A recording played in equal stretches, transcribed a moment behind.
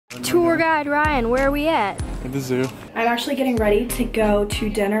Tour guide Ryan, where are we at? At the zoo. I'm actually getting ready to go to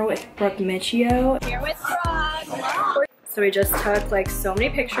dinner with Brooke Michio. Here with Brooke. So we just took like so many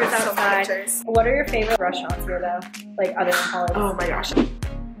pictures outside. What are your favorite restaurants here though? Like other than Holly's? Oh my gosh.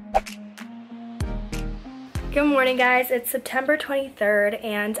 Good morning guys, it's September 23rd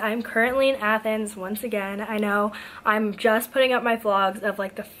and I'm currently in Athens once again. I know I'm just putting up my vlogs of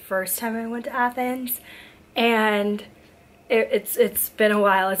like the first time I went to Athens and it's been a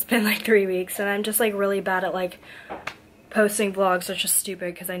while. It's been like 3 weeks and I'm just like really bad at like posting vlogs, which is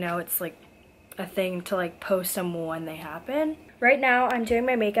stupid because I know it's like a thing to like post them when they happen. Right now I'm doing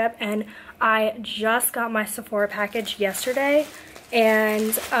my makeup and I just got my Sephora package yesterday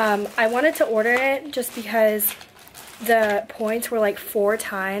and I wanted to order it just because the points were like 4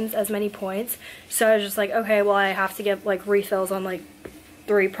 times as many points. So I was just like, okay, well I have to get like refills on like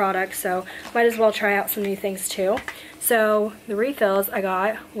 3 products, so might as well try out some new things too. So the refills I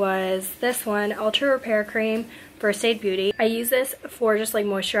got was this one, Ultra Repair Cream, First Aid Beauty. I use this for just like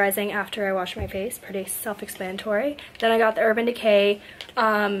moisturizing after I wash my face, pretty self-explanatory. Then I got the Urban Decay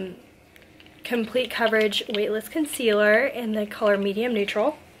Complete Coverage Weightless Concealer in the color Medium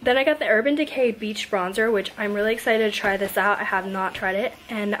Neutral. Then I got the Urban Decay Beach Bronzer, which I'm really excited to try this out. I have not tried it,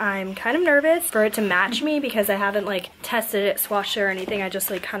 and I'm kind of nervous for it to match me because I haven't like tested it, swatched it or anything. I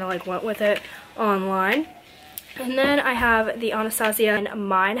just like kind of like went with it online. And then I have the Anastasia, and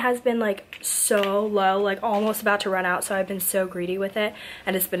mine has been like so low, like almost about to run out, so I've been so greedy with it,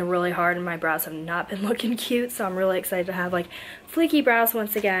 and it's been really hard and my brows have not been looking cute, so I'm really excited to have like fleeky brows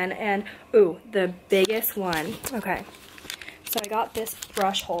once again. And ooh, the biggest one. Okay, so I got this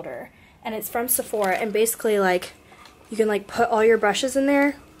brush holder and it's from Sephora, and basically like you can like put all your brushes in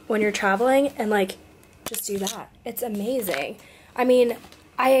there when you're traveling and like just do that. It's amazing. I mean,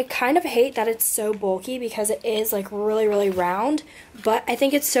 I kind of hate that it's so bulky because it is like really round, but I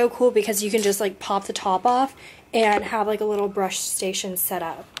think it's so cool because you can just like pop the top off and have like a little brush station set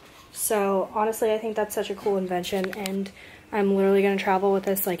up. So honestly, I think that's such a cool invention, and I'm literally going to travel with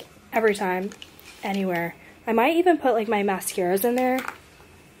this like every time, anywhere. I might even put like my mascaras in there.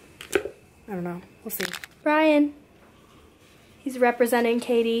 I don't know. We'll see. Brian. He's representing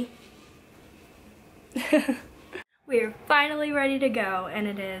Katie. We're finally ready to go, and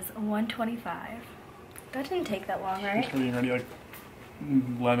it is 1:25. That didn't take that long, right? I started getting ready like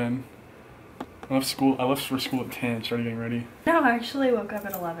 11. I left for school at 10, started getting ready. No, I actually woke up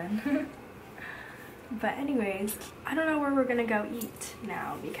at 11. But anyways, I don't know where we're gonna go eat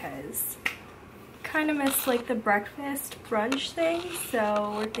now because kind of missed like the breakfast brunch thing,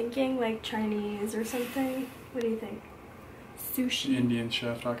 so we're thinking like Chinese or something. What do you think? Sushi? Indian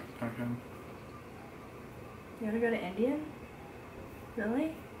chef, not him. You wanna go to Indian?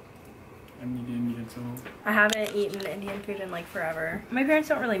 Really? I'm Indian, so I haven't eaten Indian food in like forever. My parents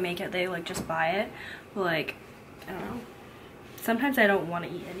don't really make it, they like just buy it. But like, I don't know. Sometimes I don't want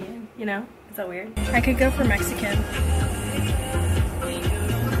to eat Indian, you know? Is that weird? I could go for Mexican.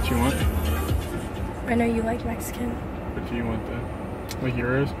 What you want? I know you like Mexican. What do you want then? Like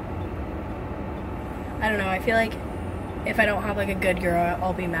yours? I don't know, I feel like if I don't have like a good gyro,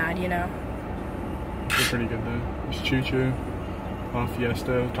 I'll be mad, you know? They're pretty good though. There's Choo Choo,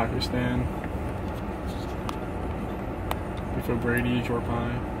 Fiesta, Taco Stand, Buffalo Brady, Jor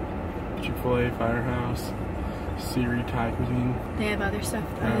Pie, Chick-fil-A, Firehouse, Siri Thai Cuisine. They have other stuff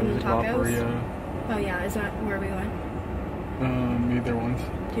than tacos? Galleria. Oh yeah, is that where we going? Neither ones.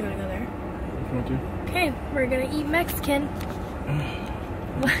 Do you want to go there? If you want to. Okay, we're gonna eat Mexican.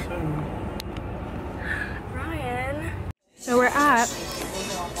 Ryan. So we're at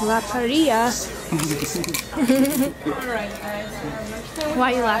La Parrilla.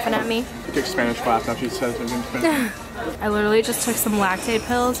 Why are you laughing at me? I took Spanish class, now she says something in Spanish. I literally just took some lactate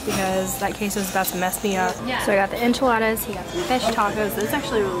pills because that case was about to mess me up. So I got the enchiladas, he got the fish tacos. This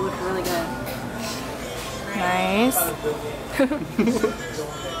actually look really good. Nice.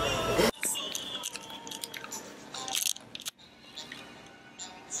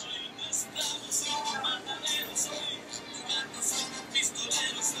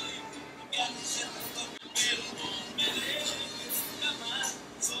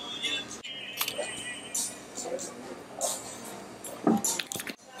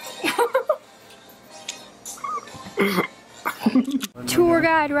 Tour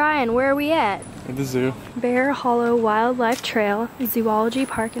guide Ryan, where are we at? At the zoo. Bear Hollow Wildlife Trail, Zoology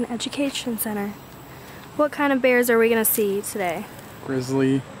Park and Education Center. What kind of bears are we gonna see today?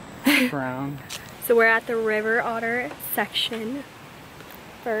 Grizzly, brown. So we're at the river otter section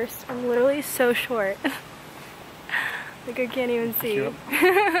first. I'm literally so short. Like I can't even see.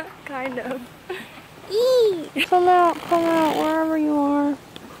 Kind of. Eee! Come out, wherever you are.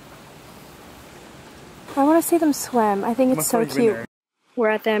 to see them swim. I think it's so cute. We're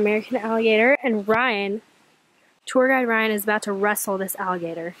at the American alligator, and Ryan, tour guide Ryan, is about to wrestle this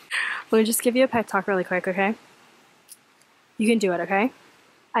alligator. Let me just give you a pep talk really quick, okay? You can do it, okay?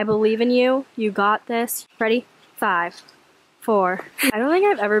 I believe in you. You got this. Ready? 5, 4. I don't think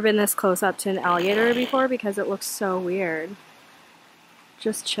I've ever been this close up to an alligator before because it looks so weird.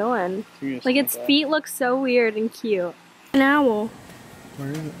 Just chilling. Like its feet look so weird and cute. An owl.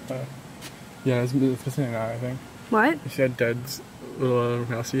 Where is it? Yeah, it's missing an eye, I think. What? You see that dead little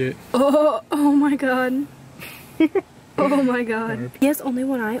mouse he ate? Oh my god. Oh my god. He has only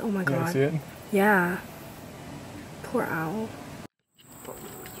one eye? Oh my god. Yeah, see it? Yeah. Poor owl.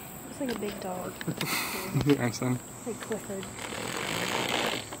 Looks like a big dog. Einstein. Like Clifford.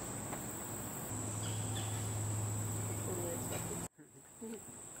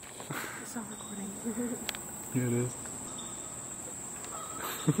 It's not recording. Yeah, it is.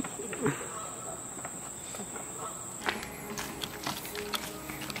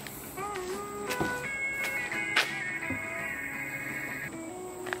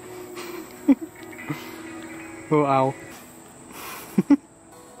 Oh, ow.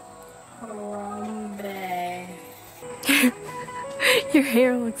 Your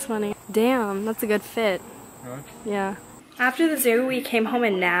hair looks funny. Damn, that's a good fit. Really? Yeah. After the zoo, we came home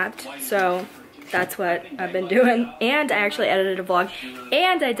and napped, so that's what I've been doing. And I actually edited a vlog.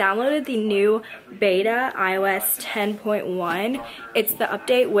 And I downloaded the new beta iOS 10.1. It's the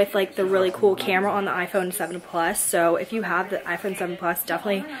update with like the really cool camera on the iPhone 7 Plus. So if you have the iPhone 7 Plus,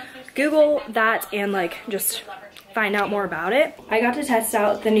 definitely Google that and like just find out more about it. I got to test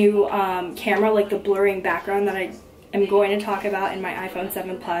out the new camera, like the blurring background that I am going to talk about in my iPhone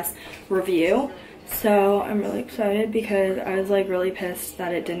 7 Plus review. So I'm really excited because I was like really pissed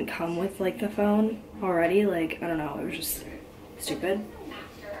that it didn't come with like the phone already. Like, I don't know, it was just stupid.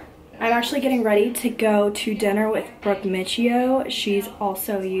 I'm actually getting ready to go to dinner with Brooke Michio. She's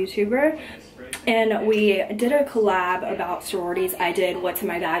also a YouTuber. And we did a collab about sororities. I did what's in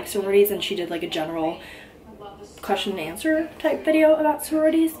my bag sororities, and she did like a general question and answer type video about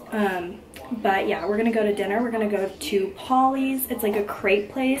sororities. But yeah, we're gonna go to dinner. We're gonna go to Polly's. It's like a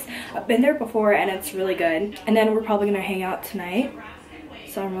crepe place. I've been there before and it's really good. And then we're probably gonna hang out tonight.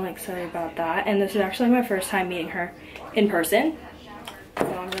 So I'm really excited about that. And this is actually my first time meeting her in person. So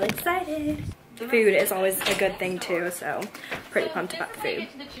I'm really excited. Food is always a good thing too, so pretty pumped about the food.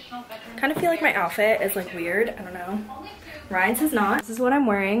 Kind of feel like my outfit is like weird, I don't know. Ryan's is not. This is what I'm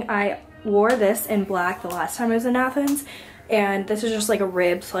wearing. I wore this in black the last time I was in Athens, and this is just like a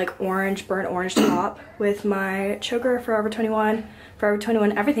ribbed, like orange, burnt orange top with my choker Forever 21. Forever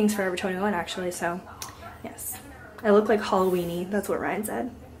 21, everything's Forever 21 actually, so yes. I look like Halloweeny, that's what Ryan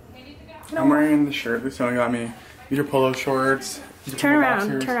said. I'm wearing the shirt that Sonali got me. These are polo shorts. Turn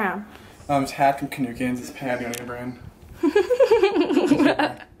around, turn around. This hat from Kanukins, this Patty on your brand.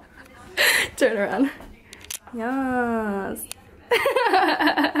 Turn around. Yes.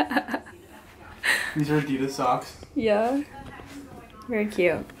 These are Adidas socks. Yeah. Very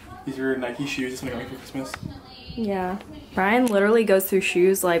cute. These are Nike shoes. It's something I got me for Christmas. Yeah. Ryan literally goes through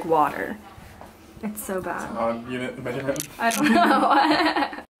shoes like water. It's so bad. Unit, imagine that. I don't know.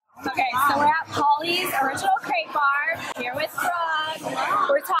 Okay, so we're at Polly's Original Crepe Bar here with Brooke.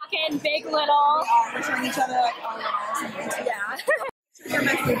 We're talking big, little. We're showing each other like all littles. Yeah.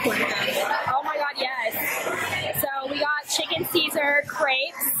 Oh my god, yes. So we got chicken Caesar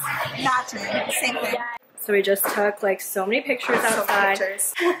crepes. Not to me, same thing. Yeah. So we just took like so many pictures outside.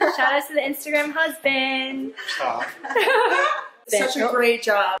 Shout out to the Instagram husband. Stop. Such a great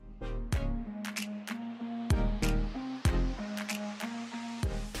job.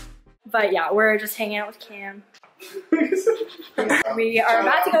 But yeah, we're just hanging out with Cam. We are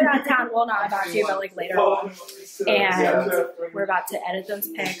about to go downtown. Well, not about to, but like later on. And we're about to edit those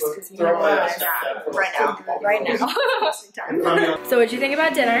pics because we know right now. So what'd you think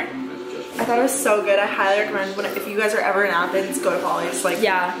about dinner? I thought it was so good. I highly recommend if you guys are ever in Athens, go to Polly's. Like,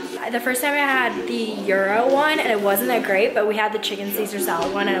 yeah, the first time I had the Euro one and it wasn't that great, but we had the chicken Caesar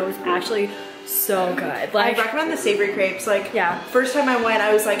salad one and it was actually so good. Like, I recommend the savory crepes. Like, yeah. First time I went,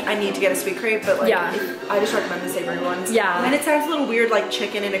 I was like, I need to get a sweet crepe, but like, yeah. I just recommend the savory ones. Yeah. And it sounds a little weird, like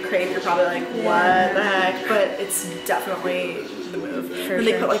chicken in a crepe. You're probably like, what the heck? But it's definitely the move. And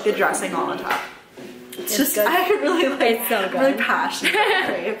they put like the dressing all on top. It's just good. I really like. It's so good. I'm really passionate about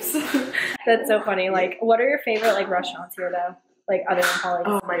crepes. That's so funny. Like, what are your favorite like restaurants here though? Like other than Polly's?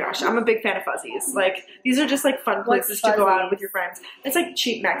 Oh my gosh, I'm a big fan of Fuzzies. Like, these are just like fun places to go out with your friends. It's like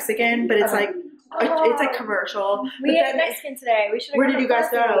cheap Mexican, but it's like It's like commercial. We ate Mexican today. We should. Where did you guys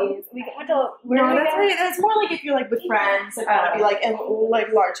go? We went to. That's more like if you're like with friends, like want to be like in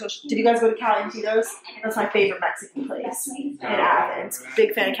like large social. Did you guys go to Calientitos? That's my favorite Mexican place in Athens.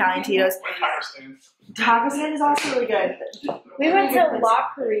 Big fan of Calientitos. Taco stand is also really good. We went to La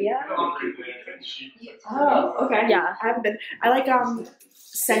Korea. Oh, okay. Yeah, I haven't been. I like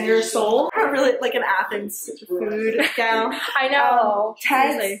Senor Soul. I'm really like an Athens food gal. I know.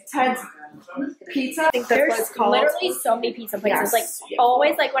 Ted's Pizza. I think that's what it's called. Literally so many pizza places. Yes. Like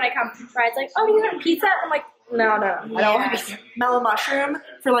always, like when I come, Bride's like, "Oh, you want pizza?" I'm like, "No, I don't want pizza." Mellow Mushroom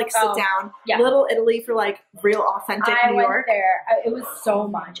for like sit down. Yeah. Little Italy for like real authentic New York. Went there. It was so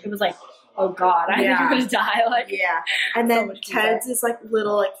much. It was like, oh god, I think I'm gonna die. Like, yeah. And then Ted's is like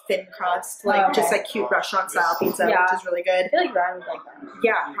little like thin crust, like just like cute restaurant style pizza, which is really good. I feel like Ryan would like that.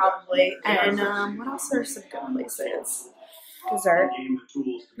 Yeah, probably. And what else are some good places? Dessert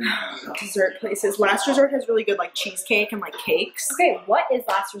places. Last Resort has really good like cheesecake and like cakes. Okay, what is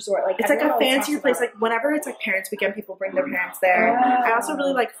Last Resort? Like, it's like a fancier place. Like whenever it's like parents' weekend, people bring their parents there. I also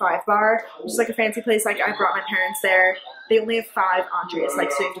really like Five Bar, which is like a fancy place. Like I brought my parents there. They only have 5 entrees,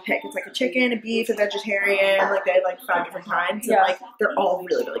 like so you have to pick. It's like a chicken, a beef, a vegetarian. Like they have like 5 different kinds, and like they're all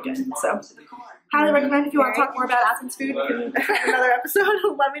really really good. So highly recommend. If you want to talk more about Athens food, you can have another episode.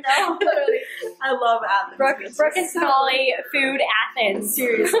 Let me know. Literally, I love Athens. Brooke and Sonali food Athens.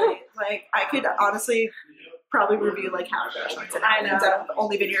 Seriously, like I could honestly probably review like half the restaurants in Athens. I've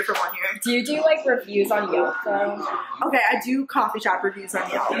only been here for 1 year. Do you do like reviews on Yelp though? Okay, I do coffee shop reviews on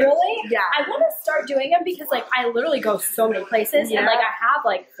Yelp. Really? Yeah. I want to start doing them because like I literally go so many places and like I have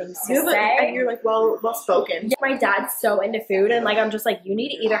like things to say. And you're like well spoken. Yeah, my dad's so into food and like I'm just like you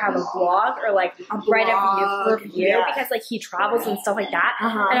need to either have a blog or like write a review because like he travels and stuff like that.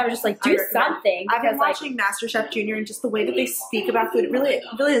 And I was just like do something. I've been watching MasterChef Junior and just the way that they speak about food, it really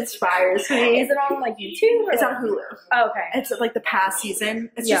inspires me. Is it on like YouTube? It's on Hulu. Oh, okay. It's like the past season.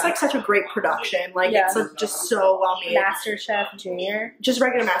 It's just like such a great production. Like it's like, just so well made. MasterChef Junior. Just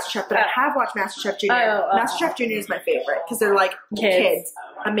regular MasterChef, but I have watched MasterChef Junior. MasterChef Junior is my favorite because they're like kids.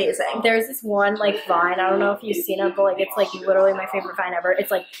 Amazing. There's this one like Vine. I don't know if you've seen it, but like it's like literally my favorite Vine ever.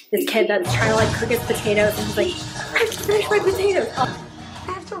 It's like this kid that's trying to like cook his potatoes and he's like, I have to finish my potatoes.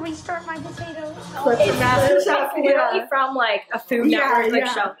 I have to restart my potatoes. It's MasterChef. Literally from like a Food Network like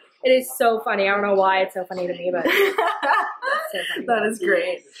show. It is so funny. I don't know why it's so funny to me, but it's so funny. That is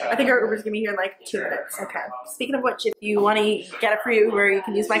great. I think our Uber's gonna be here in like 2 minutes. Okay. Speaking of which, if you want to get a free Uber, you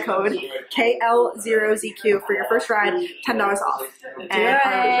can use my code KL0ZQ for your first ride, $10 off. And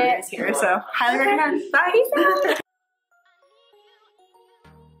our Uber is here, so highly recommend. Bye.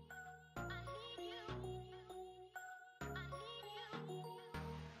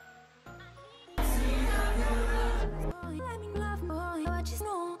 Let me love, boy, I just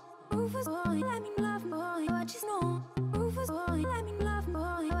know. Let me